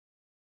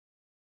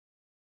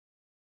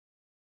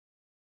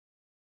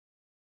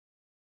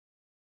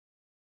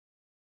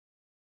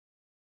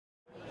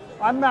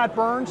I'm Matt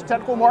Burns,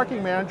 Technical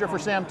Marketing Manager for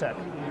Samtec.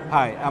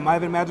 Hi, I'm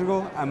Ivan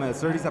Madrigal. I'm a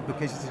Service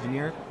Applications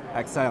Engineer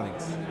at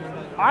Xilinx.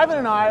 Ivan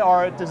and I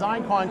are at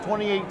DesignCon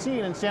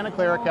 2018 in Santa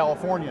Clara,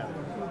 California.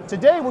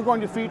 Today we're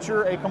going to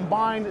feature a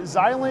combined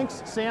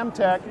Xilinx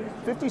Samtec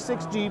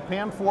 56G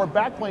PAM4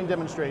 backplane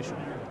demonstration.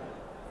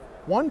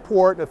 One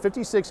port of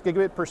 56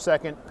 gigabit per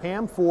second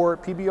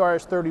PAM4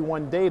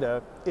 PBRS31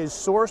 data is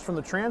sourced from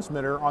the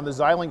transmitter on the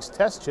Xilinx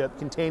test chip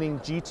containing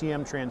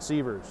GTM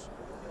transceivers.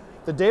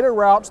 The data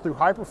routes through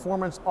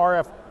high-performance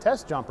RF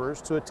test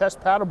jumpers to a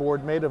test paddle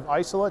board made of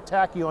Isola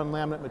tachyon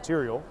laminate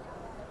material,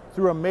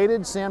 through a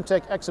mated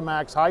Samtec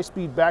Xilinx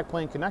high-speed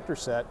backplane connector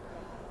set,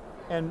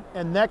 and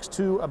next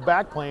to a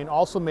backplane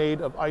also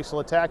made of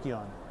Isola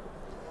tachyon.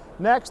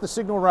 Next, the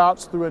signal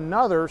routes through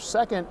another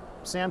second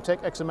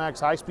Samtec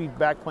Xilinx high-speed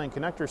backplane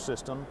connector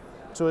system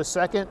to a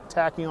second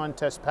tachyon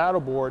test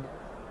paddle board,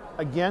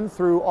 again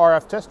through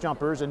RF test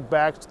jumpers and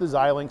back to the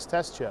Xilinx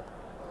test chip.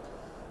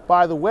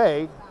 By the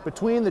way,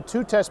 between the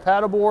two test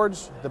paddle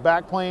boards, the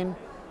backplane,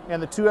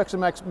 and the two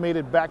Xilinx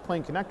mated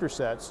backplane connector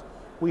sets,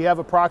 we have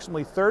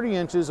approximately 30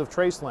 inches of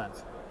trace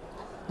length.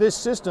 This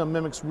system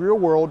mimics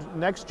real-world,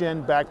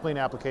 next-gen backplane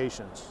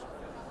applications.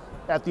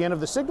 At the end of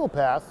the signal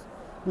path,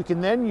 we can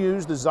then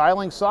use the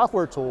Xilinx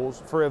software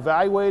tools for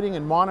evaluating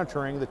and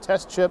monitoring the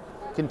test chip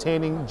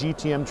containing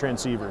GTM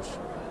transceivers.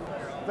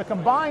 The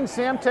combined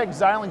Samtec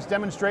Xilinx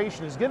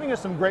demonstration is giving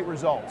us some great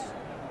results.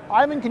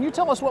 Ivan, can you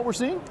tell us what we're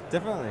seeing?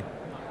 Definitely.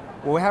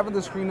 What we have on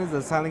the screen is the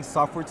Xilinx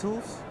software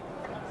tools,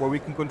 where we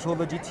can control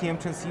the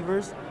GTM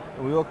transceivers,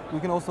 and we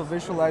can also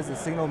visualize the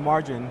signal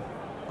margin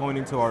going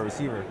into our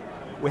receiver.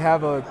 We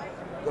have a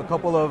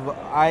couple of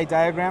eye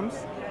diagrams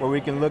where we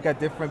can look at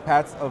different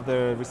paths of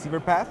the receiver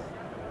path,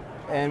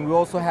 and we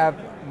also have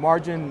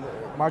margin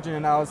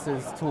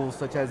analysis tools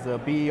such as the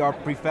BER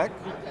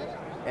prefect,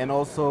 and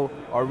also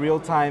our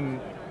real-time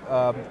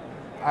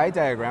eye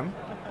diagram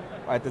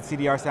at the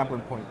CDR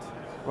sampling point.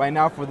 Right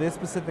now, for this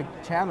specific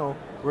channel,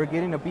 we're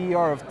getting a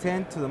BER of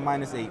 10 to the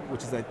 -8,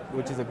 which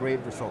is a great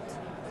result.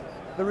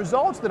 The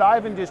results that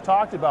Ivan just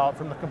talked about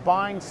from the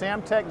combined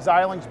Samtec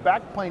Xilinx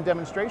backplane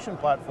demonstration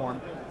platform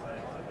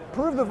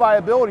prove the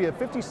viability of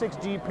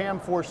 56G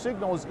PAM4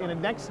 signals in a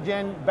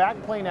next-gen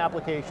backplane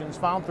applications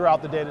found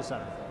throughout the data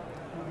center.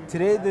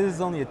 Today, this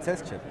is only a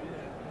test chip,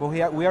 but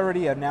we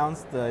already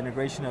announced the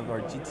integration of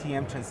our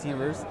GTM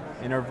transceivers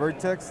in our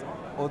Vertex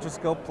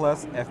UltraScale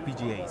Plus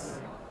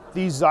FPGAs.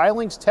 These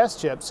Xilinx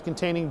test chips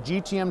containing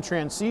GTM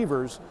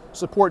transceivers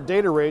support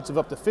data rates of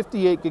up to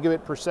 58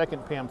 gigabit per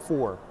second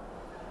PAM4.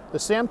 The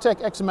Samtec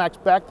Xilinx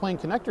backplane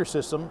connector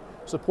system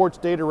supports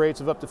data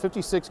rates of up to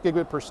 56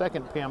 gigabit per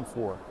second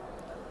PAM4.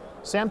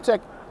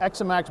 Samtec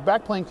Xilinx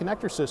backplane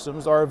connector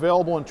systems are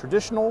available in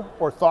traditional,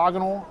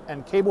 orthogonal,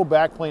 and cable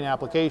backplane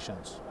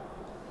applications.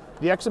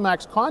 The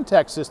Xilinx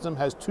contact system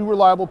has 2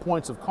 reliable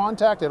points of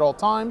contact at all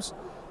times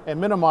and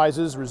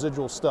minimizes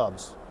residual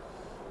stubs.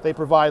 They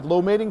provide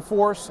low mating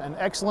force and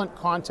excellent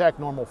contact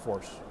normal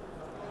force.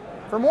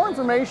 For more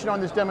information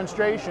on this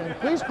demonstration,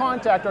 please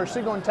contact our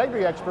signal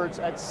integrity experts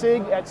at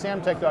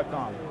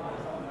sig@samtec.com.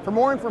 For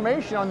more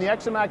information on the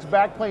Xilinx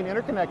backplane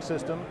interconnect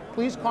system,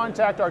 please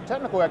contact our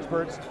technical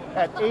experts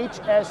at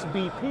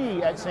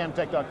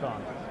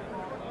hsbp@samtec.com.